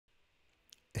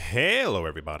Hello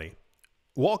everybody.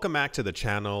 Welcome back to the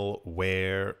channel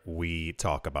where we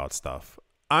talk about stuff.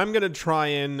 I'm going to try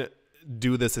and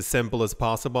do this as simple as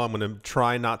possible. I'm going to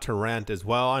try not to rant as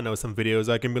well. I know some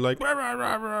videos I can be like rah, rah,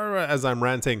 rah, rah, rah, as I'm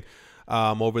ranting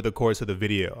over the course of the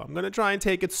video. I'm going to try and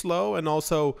take it slow and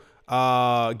also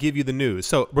give you the news.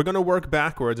 So we're going to work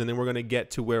backwards and then we're going to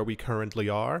get to where we currently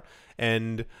are.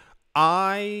 And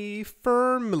I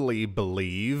firmly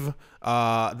believe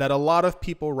that a lot of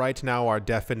people right now are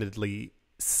definitely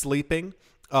sleeping,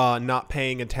 not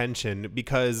paying attention,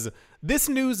 because this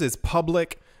news is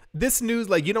public. This news,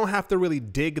 like, you don't have to really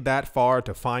dig that far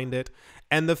to find it.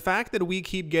 And the fact that we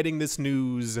keep getting this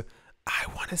news, I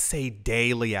want to say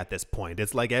daily at this point.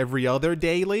 It's like every other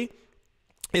daily.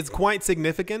 It's quite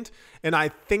significant, and I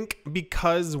think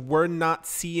because we're not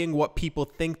seeing what people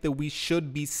think that we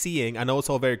should be seeing, I know it's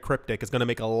all very cryptic, it's going to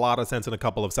make a lot of sense in a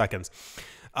couple of seconds.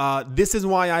 This is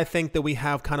why I think that we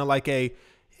have kind of like a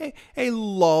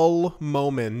lull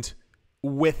moment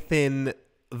within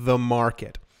the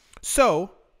market.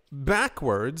 So,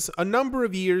 backwards, a number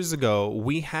of years ago,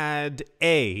 we had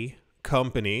a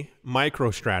company,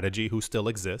 MicroStrategy, who still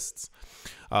exists,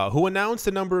 who announced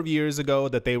a number of years ago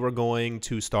that they were going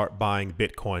to start buying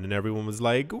Bitcoin, and everyone was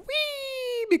like,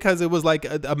 wee, because it was like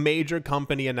a major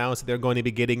company announced that they're going to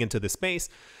be getting into the space.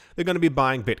 They're going to be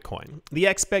buying Bitcoin. The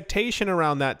expectation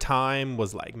around that time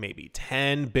was like maybe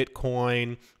 10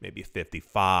 Bitcoin, maybe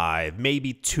 55,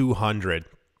 maybe 200.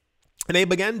 And they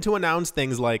began to announce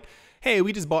things like, hey,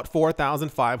 we just bought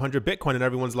 4,500 Bitcoin, and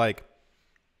everyone's like,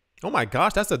 oh my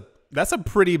gosh, that's a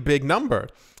pretty big number.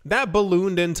 That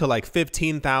ballooned into like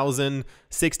 15,000,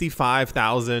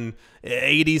 65,000,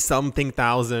 80-something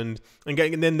thousand, and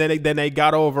then they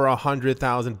got over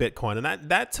 100,000 Bitcoin, and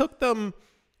that took them.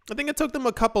 I think it took them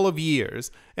a couple of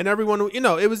years, and everyone, you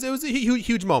know, it was a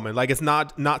huge moment. Like, it's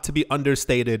not to be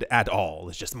understated at all.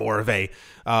 It's just more of a.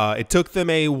 It took them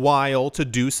a while to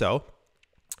do so.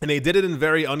 And they did it in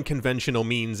very unconventional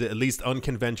means, at least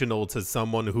unconventional to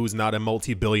someone who's not a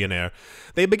multi-billionaire.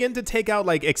 They begin to take out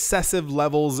like excessive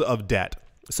levels of debt.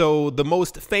 So the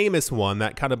most famous one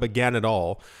that kind of began it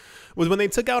all was when they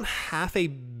took out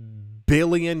 $500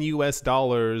 million US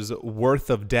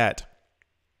worth of debt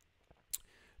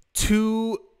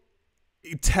to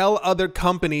tell other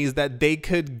companies that they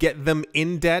could get them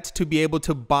in debt to be able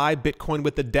to buy Bitcoin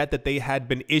with the debt that they had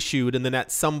been issued. And then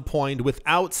at some point,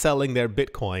 without selling their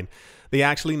Bitcoin, they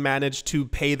actually managed to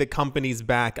pay the companies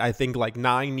back, I think like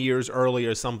 9 years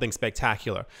earlier, something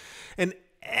spectacular. And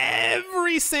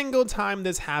every single time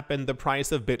this happened, the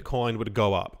price of Bitcoin would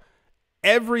go up.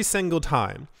 Every single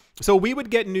time. So we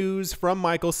would get news from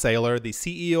Michael Saylor, the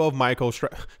CEO of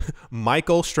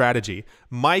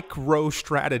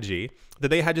MicroStrategy, that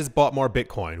they had just bought more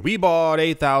Bitcoin. We bought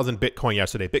 8,000 Bitcoin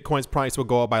yesterday. Bitcoin's price will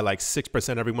go up by like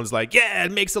 6%. Everyone's like, yeah,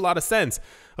 it makes a lot of sense.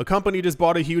 A company just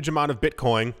bought a huge amount of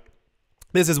Bitcoin.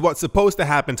 This is what's supposed to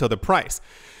happen to the price.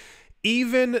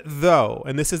 Even though,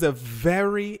 and this is a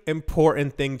very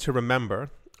important thing to remember,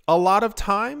 a lot of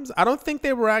times, I don't think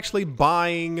they were actually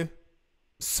buying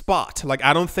spot. Like,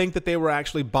 I don't think that they were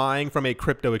actually buying from a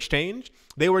crypto exchange.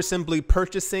 They were simply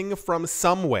purchasing from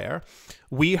somewhere.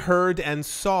 We heard and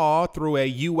saw through a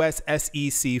US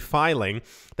SEC filing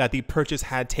that the purchase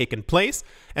had taken place.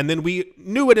 And then we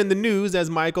knew it in the news as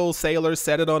Michael Saylor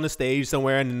said it on the stage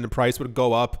somewhere, and then the price would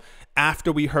go up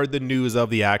after we heard the news of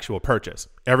the actual purchase.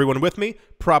 Everyone with me?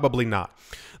 Probably not.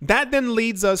 That then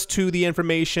leads us to the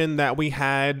information that we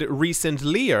had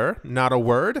recently, not a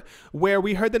word, where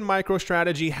we heard that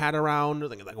MicroStrategy had around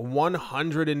like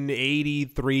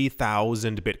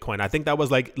 183,000 Bitcoin. I think that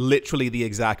was like literally the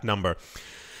exact number.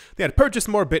 They had purchased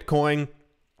more Bitcoin.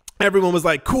 Everyone was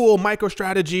like, cool,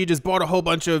 MicroStrategy just bought a whole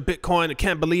bunch of Bitcoin. I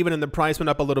can't believe it. And the price went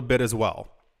up a little bit as well.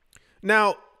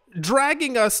 Now,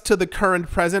 dragging us to the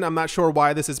current present, I'm not sure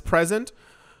why this is present.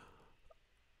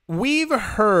 We've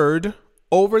heard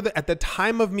at the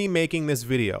time of me making this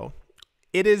video,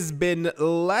 it has been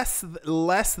less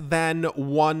than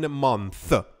 1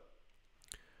 month.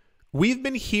 We've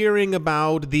been hearing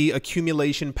about the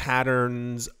accumulation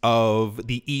patterns of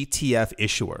the ETF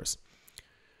issuers.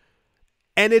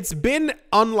 And it's been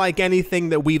unlike anything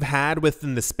that we've had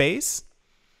within the space.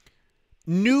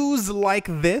 News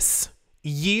like this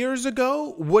years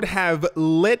ago would have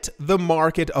lit the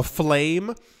market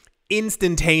aflame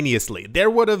instantaneously. There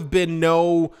would have been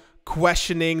no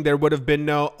questioning. There would have been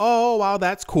no, oh, wow,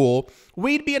 that's cool.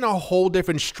 We'd be in a whole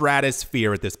different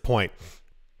stratosphere at this point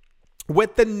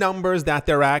with the numbers that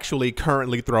they're actually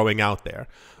currently throwing out there.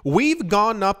 We've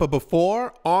gone up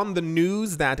before on the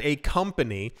news that a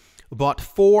company bought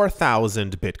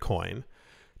 4,000 Bitcoin,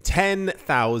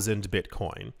 10,000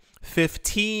 Bitcoin,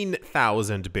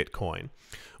 15,000 Bitcoin.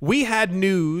 We had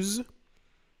news,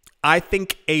 I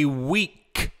think, a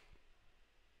week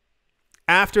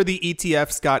after the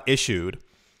ETFs got issued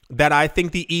that I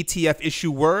think the ETF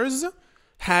issuers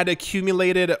had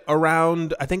accumulated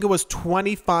around, I think it was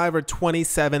 25 or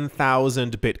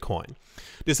 27,000 Bitcoin.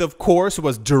 This, of course,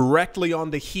 was directly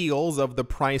on the heels of the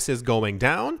prices going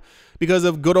down because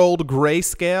of good old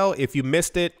Grayscale. If you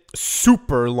missed it,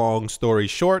 super long story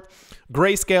short,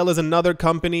 Grayscale is another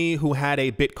company who had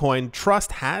a Bitcoin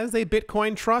trust, has a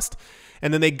Bitcoin trust,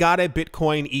 and then they got a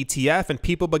Bitcoin ETF, and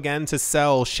people began to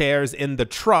sell shares in the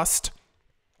trust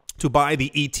to buy the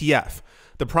ETF.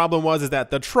 The problem was is that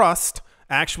the trust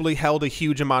actually held a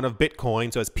huge amount of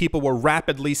Bitcoin. So as people were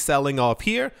rapidly selling off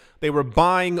here, they were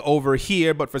buying over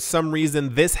here. But for some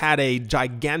reason, this had a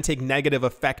gigantic negative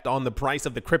effect on the price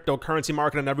of the cryptocurrency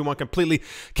market, and everyone completely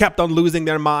kept on losing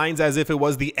their minds as if it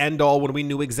was the end all when we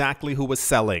knew exactly who was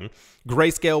selling.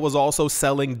 Grayscale was also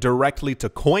selling directly to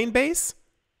Coinbase,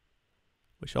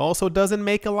 which also doesn't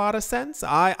make a lot of sense.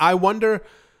 I wonder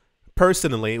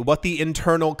personally what the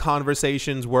internal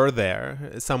conversations were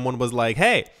there. Someone was like,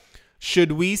 hey,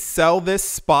 should we sell this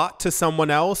spot to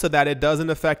someone else so that it doesn't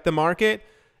affect the market?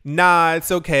 Nah,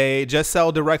 it's okay. Just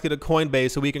sell directly to Coinbase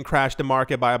so we can crash the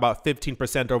market by about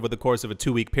 15% over the course of a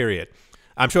 2-week period.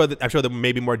 I'm sure there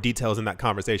may be more details in that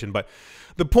conversation, but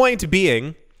the point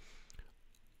being,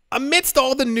 amidst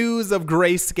all the news of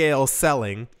Grayscale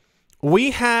selling,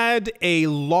 we had a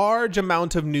large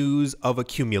amount of news of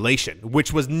accumulation,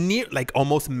 which was near, like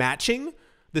almost matching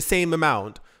the same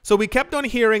amount. So we kept on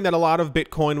hearing that a lot of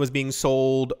Bitcoin was being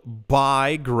sold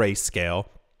by Grayscale.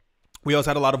 We also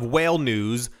had a lot of whale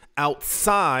news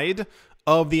outside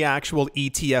of the actual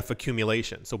ETF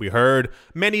accumulation. So we heard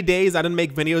many days. I didn't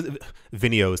make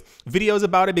videos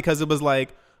about it because it was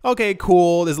like, okay,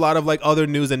 cool. There's a lot of like other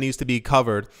news that needs to be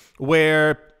covered,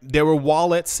 where there were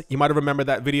wallets. You might have remembered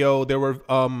that video. There were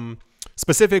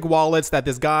specific wallets that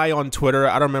this guy on Twitter,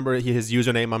 I don't remember his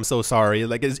username, I'm so sorry.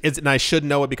 Like and I should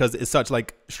know it because it's such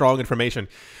like strong information,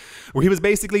 where he was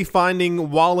basically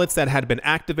finding wallets that had been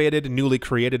activated, newly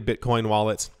created Bitcoin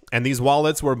wallets. And these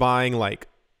wallets were buying like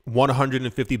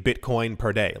 150 Bitcoin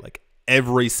per day, like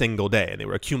every single day. And they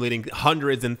were accumulating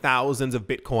hundreds and thousands of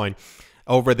Bitcoin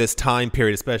over this time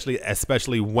period,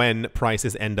 especially when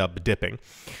prices end up dipping.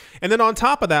 And then on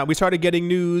top of that, we started getting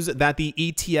news that the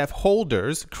ETF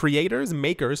holders, creators,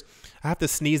 makers, I have to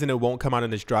sneeze and it won't come out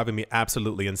and it's driving me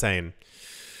absolutely insane.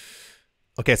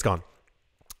 Okay, it's gone.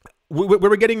 We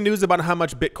were getting news about how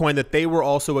much Bitcoin that they were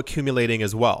also accumulating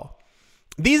as well.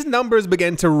 These numbers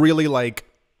began to really like,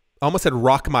 I almost said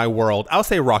rock my world. I'll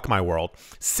say rock my world,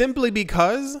 simply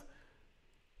because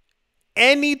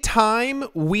anytime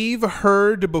we've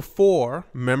heard before,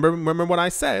 remember what I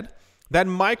said, that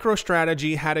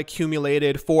MicroStrategy had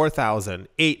accumulated 4,000,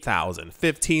 8,000,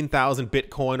 15,000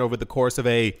 Bitcoin over the course of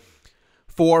a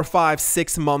 4, 5,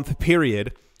 6 month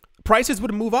period, prices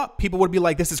would move up. People would be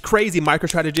like, this is crazy.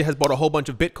 MicroStrategy has bought a whole bunch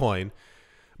of Bitcoin.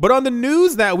 But on the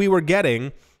news that we were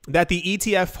getting, that the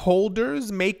ETF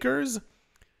holders, makers,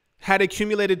 had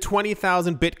accumulated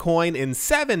 20,000 Bitcoin in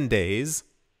 7 days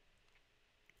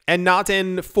and not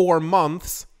in 4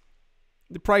 months,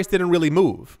 the price didn't really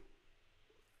move.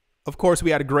 Of course, we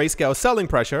had a Grayscale selling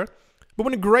pressure, but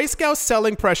when Grayscale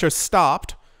selling pressure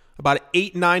stopped about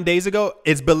 8-9 days ago,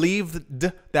 it's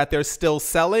believed that they're still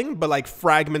selling, but like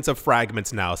fragments of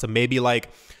fragments now. So maybe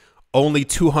like only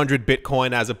 200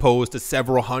 Bitcoin as opposed to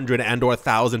several hundred and or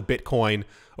 1,000 Bitcoin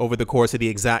over the course of the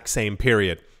exact same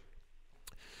period.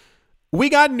 We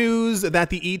got news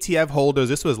that the ETF holders,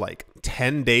 this was like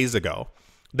 10 days ago,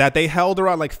 that they held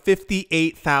around like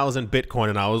 58,000 Bitcoin.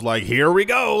 And I was like, here we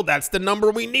go. That's the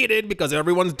number we needed because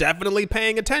everyone's definitely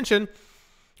paying attention.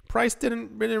 Price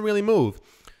didn't really move.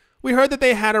 We heard that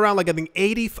they had around like, I think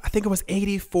it was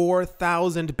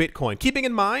 84,000 Bitcoin. Keeping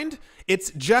in mind,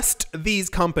 it's just these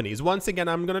companies. Once again,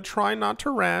 I'm going to try not to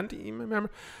rant.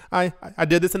 Remember, I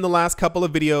did this in the last couple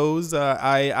of videos.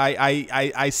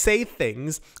 I say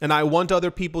things and I want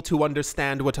other people to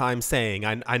understand what I'm saying.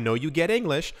 I know you get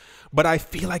English, but I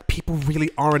feel like people really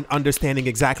aren't understanding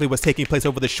exactly what's taking place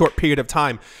over the short period of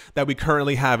time that we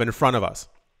currently have in front of us.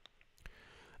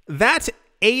 That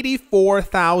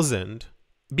 84,000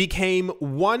 became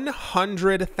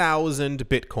 100,000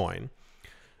 Bitcoin.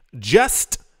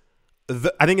 Just,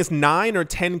 I think it's 9 or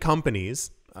 10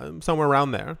 companies, somewhere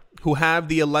around there, who have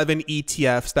the 11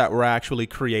 ETFs that were actually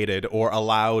created or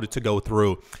allowed to go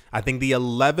through. I think the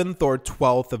 11th or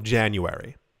 12th of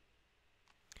January.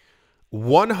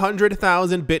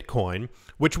 100,000 Bitcoin,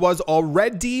 which was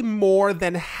already more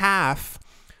than half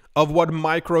of what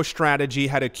MicroStrategy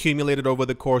had accumulated over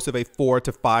the course of a 4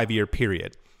 to 5 year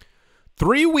period.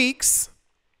 3 weeks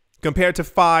compared to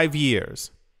 5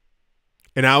 years.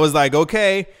 And I was like,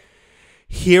 okay,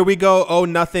 here we go. Oh,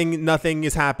 nothing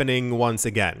is happening once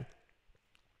again.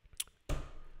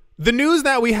 The news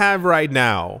that we have right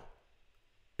now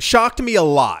shocked me a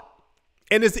lot.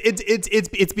 And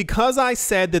it's because I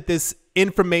said that this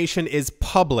information is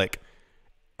public.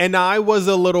 And I was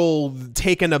a little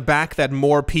taken aback that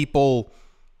more people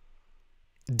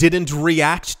didn't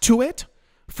react to it.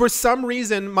 For some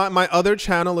reason, my other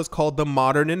channel is called The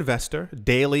Modern Investor,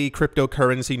 daily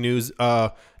cryptocurrency news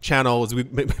channel.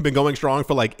 We've been going strong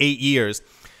for like 8 years.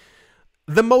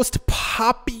 The most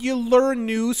popular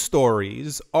news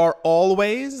stories are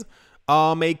always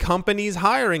a company's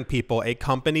hiring people, a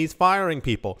company's firing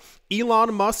people.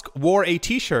 Elon Musk wore a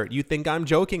t-shirt. You think I'm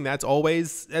joking? That's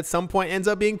always at some point ends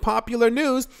up being popular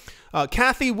news.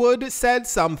 Kathy Wood said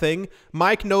something.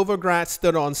 Mike Novogratz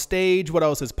stood on stage. What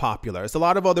else is popular? It's a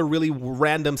lot of other really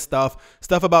random stuff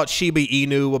about Shiba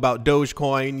Inu, about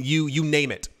Dogecoin, you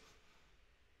name it.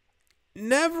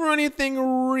 Never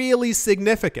anything really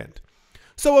significant.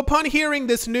 So upon hearing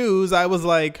this news, I was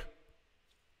like,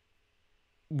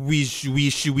 we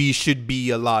should be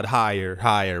a lot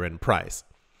higher in price.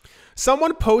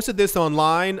 Someone posted this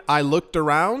online. I looked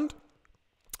around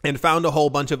and found a whole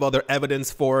bunch of other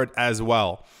evidence for it as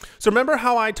well. So remember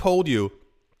how I told you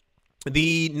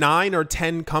the 9 or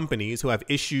 10 companies who have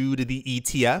issued the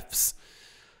ETFs,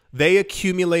 they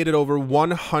accumulated over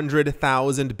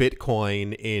 100,000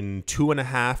 Bitcoin in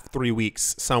 2.5, 3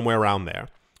 weeks, somewhere around there.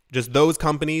 Just those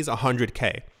companies,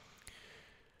 100K.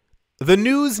 The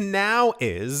news now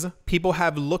is people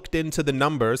have looked into the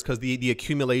numbers because the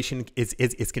accumulation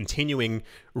is continuing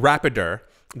rapider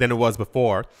than it was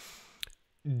before.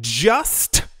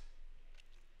 Just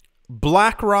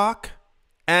BlackRock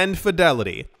and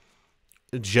Fidelity,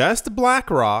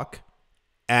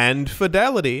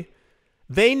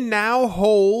 they now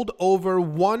hold over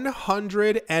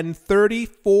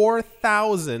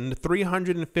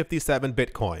 134,357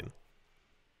 Bitcoin.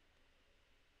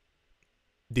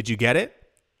 Did you get it?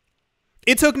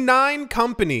 It took 9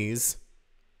 companies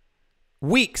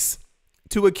weeks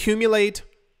to accumulate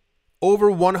over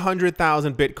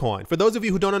 100,000 Bitcoin. For those of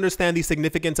you who don't understand the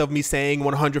significance of me saying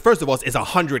 100, first of all, it's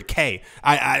 100K.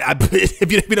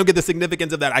 If you don't get the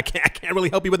significance of that, I can't really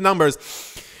help you with numbers.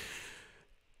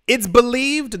 It's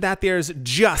believed that there's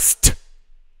just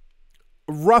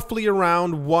roughly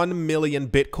around 1 million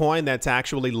Bitcoin that's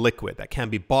actually liquid, that can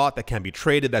be bought, that can be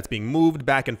traded, that's being moved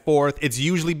back and forth. It's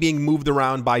usually being moved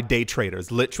around by day traders,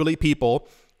 literally people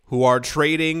who are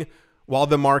trading while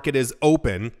the market is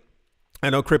open. I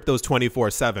know crypto's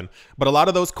 24/7, but a lot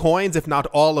of those coins, if not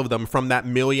all of them, from that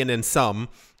million and some,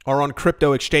 are on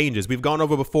crypto exchanges. We've gone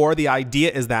over before. The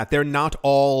idea is that they're not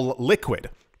all liquid.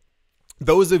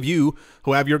 Those of you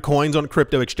who have your coins on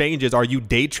crypto exchanges, are you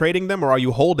day trading them or are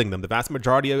you holding them? The vast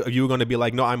majority of you are going to be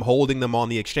like, no, I'm holding them on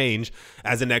the exchange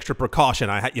as an extra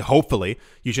precaution. Hopefully,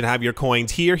 you should have your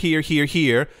coins here,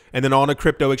 and then on a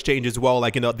crypto exchange as well,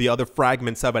 like the other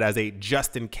fragments of it as a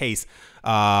just in case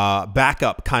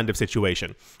backup kind of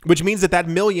situation, which means that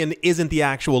million isn't the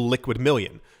actual liquid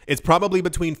million. It's probably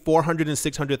between 400 and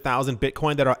 600,000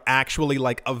 Bitcoin that are actually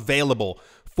like available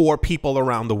for people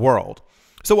around the world.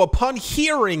 So upon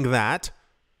hearing that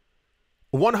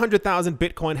 100,000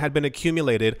 Bitcoin had been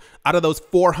accumulated out of those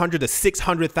 400 to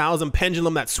 600,000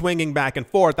 pendulum that's swinging back and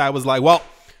forth, I was like, well,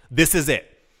 this is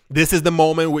it. This is the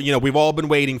moment we've all been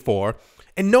waiting for.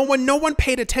 And no one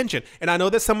paid attention. And I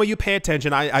know that some of you pay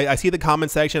attention. I see the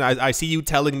comment section. I see you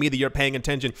telling me that you're paying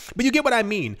attention. But you get what I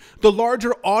mean. The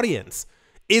larger audience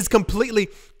is completely,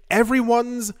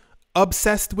 everyone's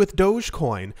obsessed with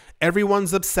Dogecoin.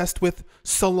 Everyone's obsessed with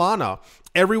Solana.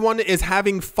 Everyone is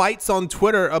having fights on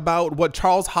Twitter about what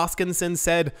Charles Hoskinson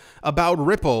said about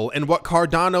Ripple and what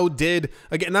Cardano did.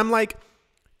 Again, I'm like,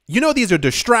 these are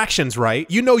distractions, right?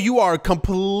 You are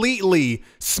completely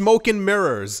smoke and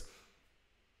mirrors,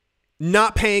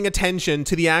 not paying attention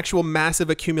to the actual massive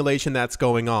accumulation that's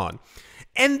going on.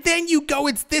 And then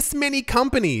it's this many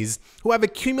companies who have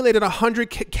accumulated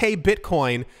 100K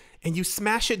Bitcoin, and you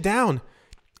smash it down,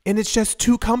 and it's just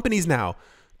 2 companies now.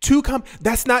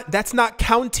 That's not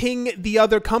counting the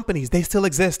other companies. They still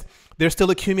exist. They're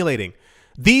still accumulating.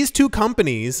 These 2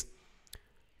 companies,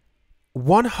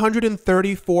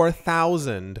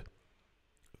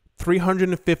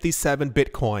 134,357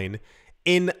 Bitcoin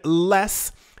in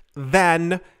less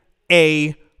than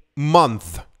a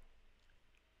month.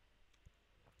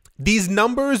 These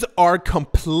numbers are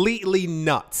completely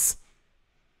nuts.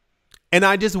 And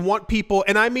I just want people,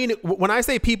 and I mean, when I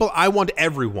say people, I want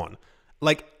everyone,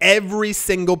 like every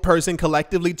single person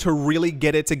collectively to really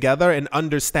get it together and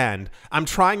understand. I'm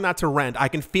trying not to rant. I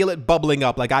can feel it bubbling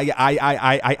up. Like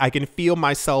I can feel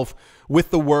myself with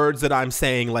the words that I'm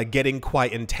saying, like getting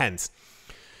quite intense.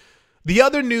 The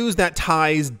other news that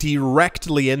ties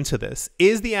directly into this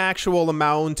is the actual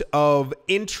amount of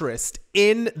interest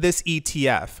in this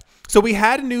ETF. So we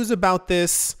had news about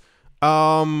this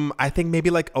I think maybe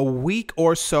like a week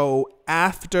or so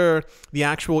after the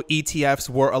actual ETFs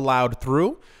were allowed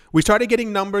through. We started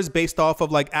getting numbers based off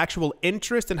of like actual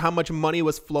interest and how much money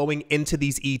was flowing into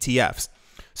these ETFs.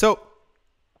 So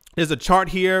there's a chart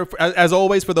here. As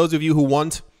always, for those of you who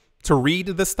want to read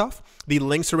this stuff, the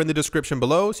links are in the description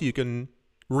below so you can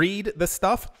read the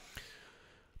stuff.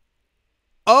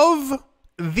 Of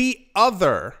the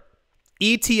other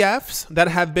ETFs that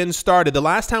have been started, the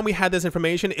last time we had this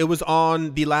information, it was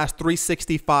on the last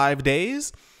 365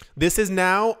 days. This is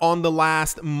now on the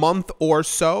last month or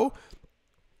so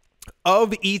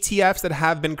of ETFs that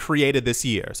have been created this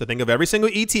year. So think of every single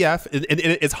ETF,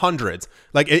 it's hundreds.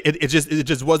 Like it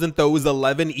just wasn't those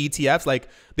 11 ETFs. Like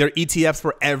they're ETFs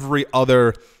for every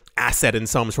other asset in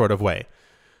some sort of way.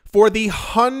 For the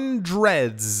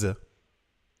hundreds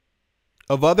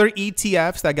of other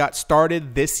ETFs that got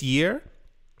started this year,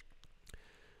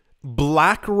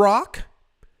 BlackRock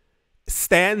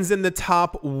stands in the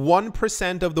top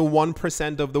 1% of the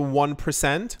 1% of the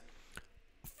 1%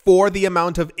 for the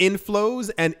amount of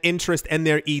inflows and interest in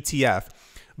their ETF.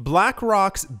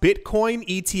 BlackRock's Bitcoin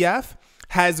ETF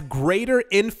has greater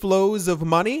inflows of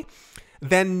money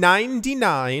than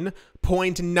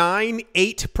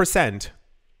 99.98%.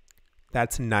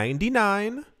 That's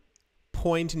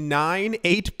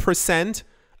 99.98%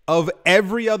 of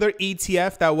every other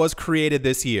ETF that was created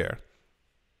this year.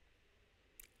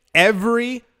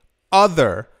 Every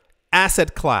other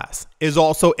asset class is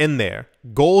also in there.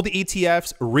 Gold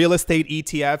ETFs, real estate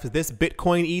ETFs, this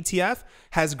Bitcoin ETF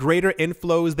has greater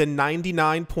inflows than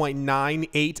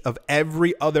 99.98 of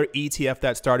every other ETF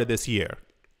that started this year.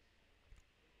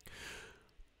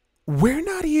 We're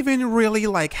not even really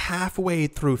like halfway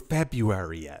through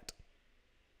February yet.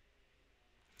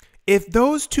 If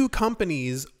those two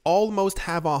companies almost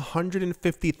have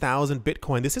 150,000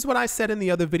 Bitcoin, this is what I said in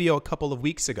the other video a couple of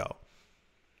weeks ago.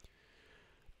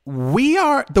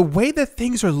 The way that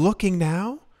things are looking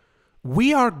now,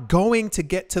 we are going to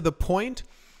get to the point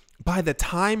by the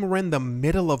time we're in the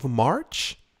middle of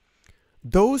March,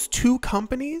 those two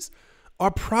companies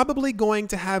are probably going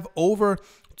to have over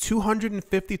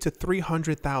 250 to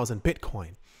 300,000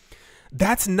 Bitcoin.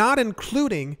 That's not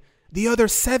including the other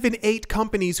 7-8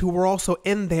 companies who were also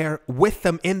in there with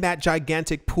them in that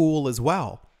gigantic pool as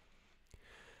well.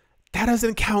 That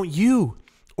doesn't count you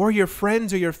or your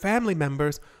friends or your family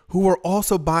members who are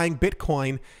also buying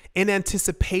Bitcoin in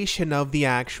anticipation of the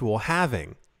actual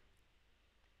halving.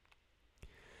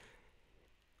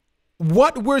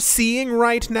 What we're seeing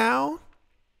right now,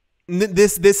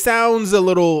 this sounds a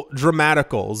little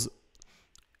dramaticals.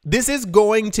 This is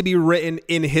going to be written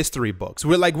in history books.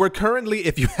 We're currently,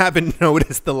 if you haven't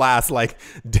noticed the last like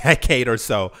decade or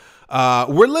so,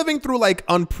 we're living through like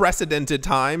unprecedented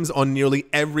times on nearly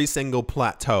every single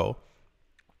plateau.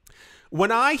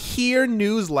 When I hear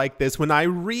news like this, when I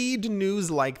read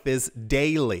news like this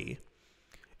daily,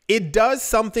 it does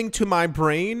something to my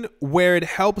brain where it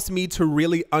helps me to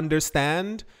really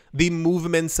understand the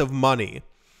movements of money.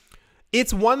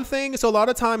 It's one thing, so a lot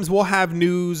of times we'll have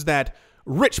news that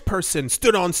rich person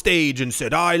stood on stage and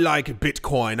said, I like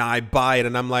Bitcoin, I buy it.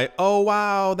 And I'm like, oh,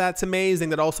 wow, that's amazing.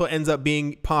 That also ends up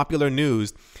being popular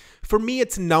news. For me,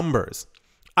 it's numbers.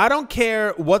 I don't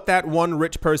care what that one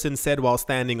rich person said while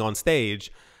standing on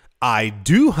stage. I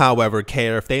do, however,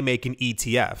 care if they make an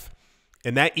ETF.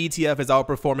 And that ETF is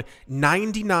outperforming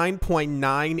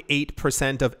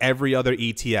 99.98% of every other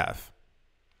ETF.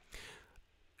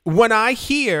 When I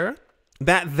hear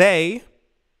that they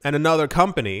and another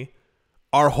company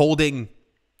are holding,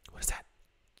 what is that,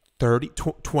 30,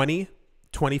 20,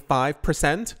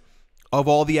 25% of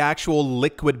all the actual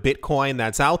liquid Bitcoin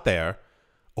that's out there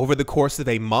over the course of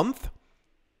a month,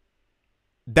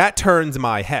 that turns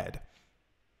my head.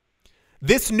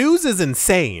 This news is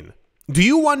insane. Do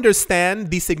you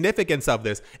understand the significance of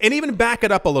this? And even back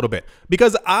it up a little bit,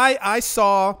 because I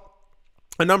saw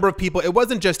a number of people, it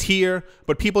wasn't just here,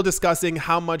 but people discussing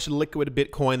how much liquid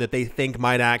Bitcoin that they think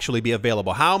might actually be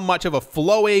available. How much of a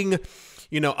flowing,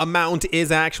 amount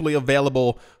is actually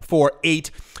available for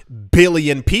 8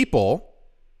 billion people.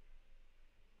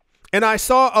 And I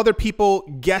saw other people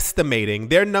guesstimating.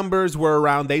 Their numbers were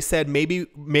around, they said maybe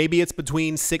it's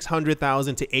between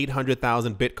 600,000 to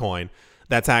 800,000 Bitcoin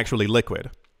that's actually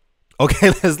liquid.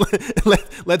 Okay,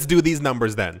 let's do these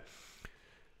numbers then.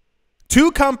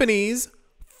 2 companies,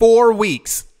 4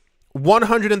 weeks,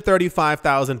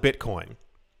 135,000 Bitcoin.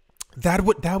 That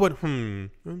would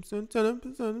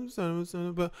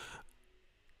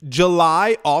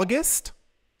July, August.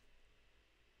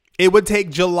 It would take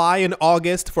July and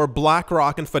August for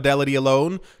BlackRock and Fidelity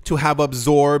alone to have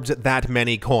absorbed that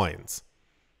many coins.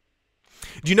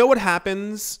 Do you know what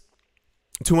happens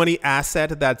to any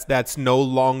asset that's no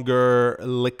longer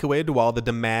liquid while the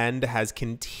demand has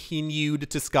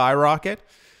continued to skyrocket?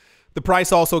 The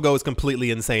price also goes completely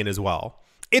insane as well.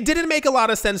 It didn't make a lot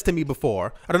of sense to me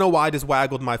before. I don't know why I just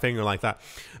waggled my finger like that.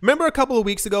 Remember a couple of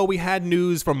weeks ago, we had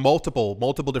news from multiple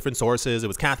different sources. It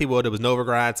was Cathie Wood, it was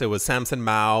Novogratz, it was Samson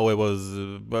Mao, it was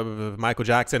Michael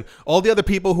Jackson, all the other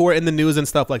people who are in the news and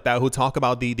stuff like that who talk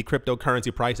about the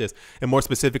cryptocurrency prices and more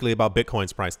specifically about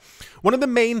Bitcoin's price. One of the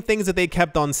main things that they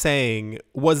kept on saying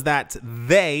was that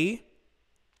they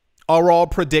are all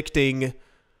predicting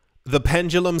the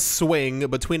pendulum swing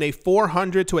between a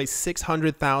 $400,000 to a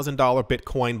 $600,000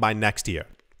 Bitcoin by next year.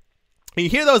 And you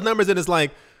hear those numbers and it's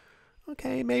like,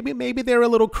 okay, maybe they're a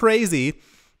little crazy.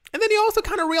 And then you also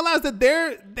kind of realize that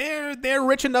they're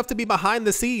rich enough to be behind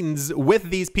the scenes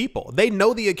with these people. They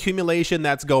know the accumulation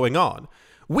that's going on.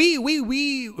 We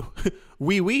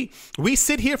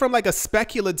sit here from like a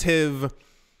speculative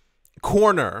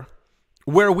corner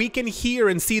where we can hear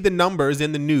and see the numbers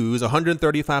in the news,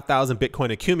 135,000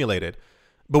 Bitcoin accumulated,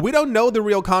 but we don't know the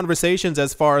real conversations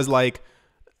as far as like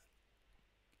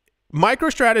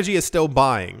MicroStrategy is still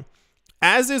buying,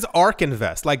 as is ARK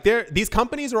Invest. Like these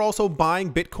companies are also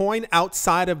buying Bitcoin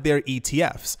outside of their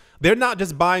ETFs. They're not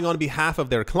just buying on behalf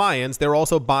of their clients, they're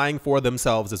also buying for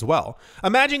themselves as well.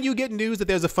 Imagine you get news that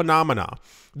there's a phenomena.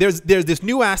 There's this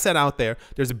new asset out there.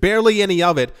 There's barely any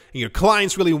of it, and your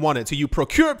clients really want it. So you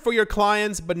procure it for your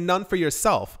clients, but none for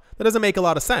yourself. That doesn't make a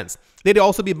lot of sense. They'd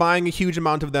also be buying a huge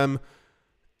amount of them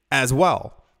as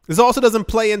well. This also doesn't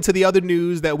play into the other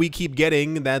news that we keep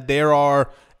getting, that there are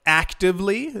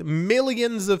actively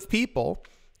millions of people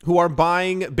who are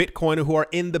buying Bitcoin, who are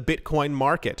in the Bitcoin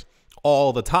market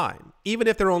all the time. Even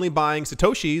if they're only buying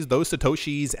Satoshis, those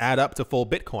Satoshis add up to full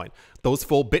Bitcoin. Those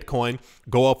full Bitcoin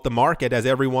go off the market as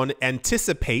everyone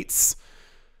anticipates.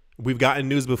 We've gotten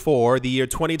news before, the year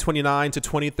 2029 to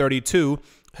 2032,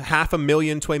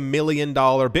 $500,000 to $1 million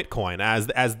Bitcoin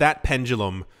as that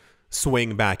pendulum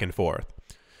swing back and forth.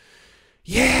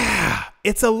 Yeah,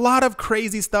 it's a lot of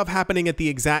crazy stuff happening at the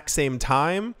exact same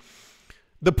time.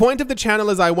 The point of the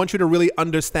channel is I want you to really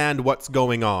understand what's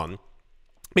going on.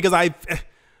 Because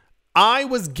I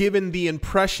was given the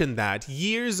impression that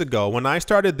years ago when I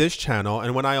started this channel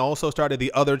and when I also started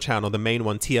the other channel, the main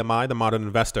one, TMI, The Modern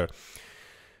Investor,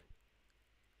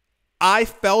 I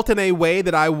felt in a way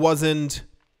that I wasn't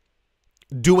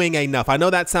doing enough. I know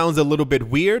that sounds a little bit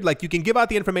weird. Like you can give out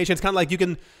the information. It's kind of like you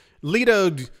can lead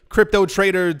a crypto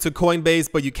trader to Coinbase,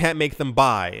 but you can't make them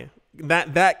buy.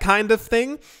 That kind of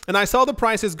thing. And I saw the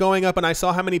prices going up and I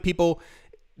saw how many people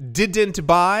didn't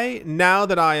buy. Now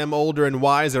that I am older and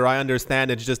wiser, I understand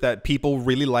it's just that people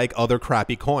really like other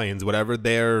crappy coins, whatever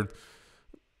their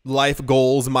life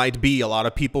goals might be. A lot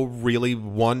of people really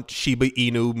want Shiba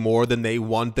Inu more than they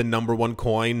want the #1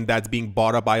 coin that's being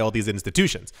bought up by all these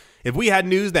institutions. If we had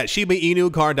news that Shiba Inu,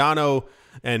 Cardano,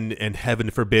 and heaven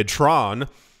forbid Tron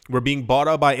were being bought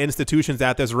up by institutions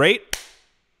at this rate,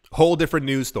 whole different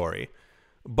news story.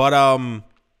 But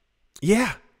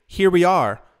yeah, here we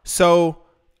are. So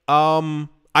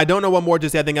I don't know what more to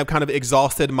say. I think I've kind of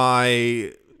exhausted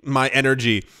my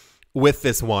energy with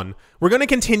this one. We're going to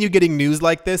continue getting news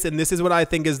like this, and this is what I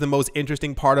think is the most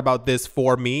interesting part about this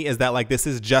for me, is that like this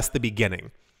is just the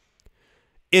beginning.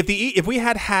 If we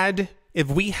had had,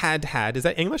 is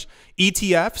that English?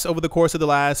 ETFs over the course of the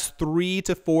last 3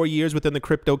 to 4 years within the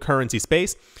cryptocurrency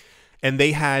space, and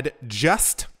they had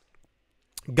just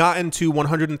gotten to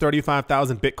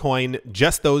 135,000 Bitcoin,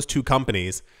 just those 2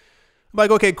 companies. I'm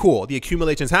like, okay, cool. The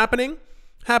accumulation's happening,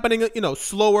 you know,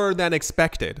 slower than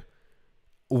expected.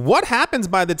 What happens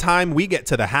by the time we get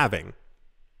to the halving?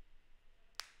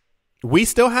 We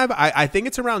still have, I think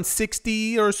it's around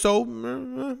 60 or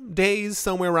so days,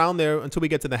 somewhere around there until we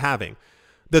get to the halving.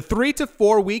 The 3 to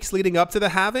 4 weeks leading up to the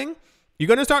halving, you're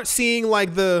going to start seeing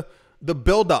like the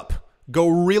buildup go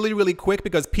really, really quick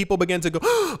because people begin to go,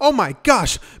 oh my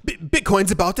gosh,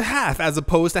 Bitcoin's about to halve, as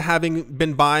opposed to having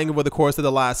been buying over the course of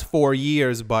the last 4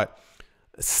 years. But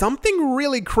something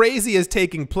really crazy is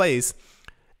taking place.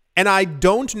 And I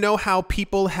don't know how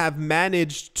people have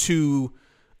managed to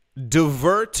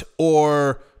divert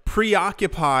or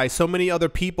preoccupy so many other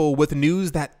people with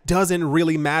news that doesn't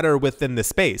really matter within the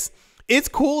space. It's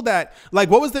cool that, like,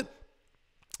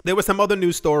 there was some other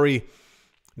news story,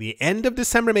 the end of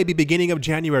December, maybe beginning of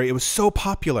January. It was so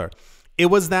popular. It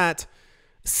was that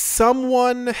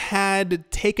someone had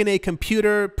taken a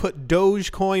computer, put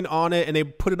Dogecoin on it, and they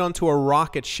put it onto a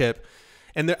rocket ship.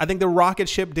 And I think the rocket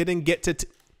ship didn't get to...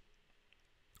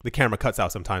 the camera cuts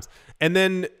out sometimes. And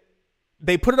then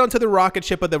they put it onto the rocket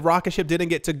ship, but the rocket ship didn't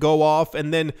get to go off.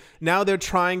 And then now they're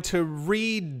trying to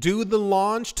redo the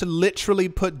launch to literally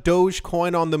put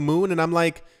Dogecoin on the moon. And I'm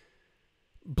like,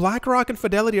 BlackRock and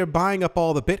Fidelity are buying up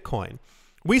all the Bitcoin.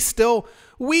 We still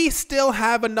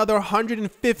have another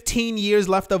 115 years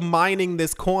left of mining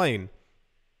this coin.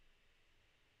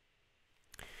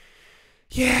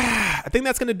 Yeah, I think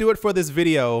that's going to do it for this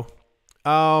video.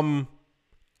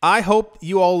 I hope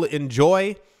you all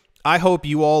enjoy. I hope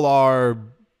you all are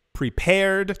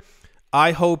prepared.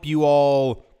 I hope you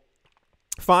all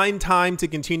find time to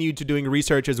continue to doing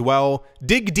research as well.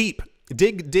 Dig deep.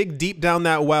 Dig deep down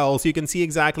that well so you can see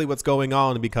exactly what's going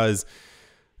on, because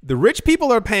the rich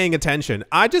people are paying attention.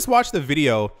 I just watched the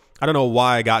video. I don't know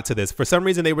why I got to this. For some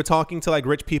reason, they were talking to like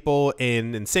rich people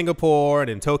in Singapore and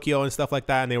in Tokyo and stuff like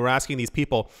that. And they were asking these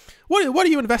people, what are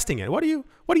you investing in? What are you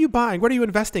buying? What are you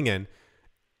investing in?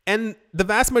 And the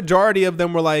vast majority of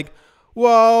them were like,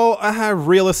 well, I have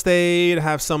real estate, I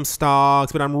have some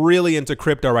stocks, but I'm really into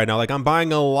crypto right now. Like, I'm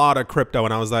buying a lot of crypto.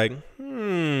 And I was like,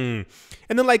 And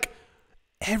then like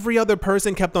every other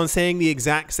person kept on saying the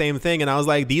exact same thing. And I was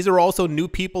like, these are also new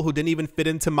people who didn't even fit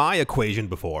into my equation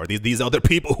before. These other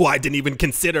people who I didn't even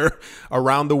consider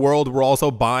around the world were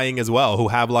also buying as well, who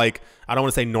have like, I don't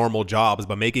want to say normal jobs,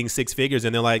 but making six figures.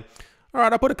 And they're like, all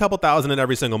right, I'll put a couple thousand in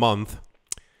every single month.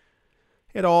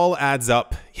 It all adds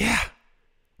up. Yeah,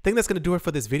 I think that's going to do it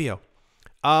for this video.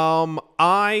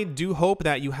 I do hope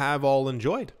that you have all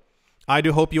enjoyed. I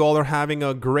do hope you all are having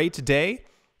a great day,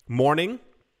 morning,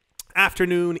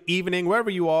 afternoon, evening, wherever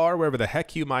you are, wherever the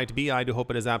heck you might be. I do hope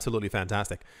it is absolutely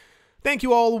fantastic. Thank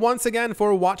you all once again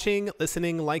for watching,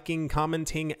 listening, liking,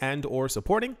 commenting, and or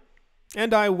supporting.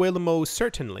 And I will most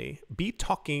certainly be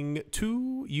talking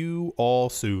to you all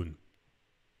soon.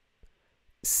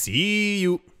 See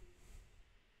you.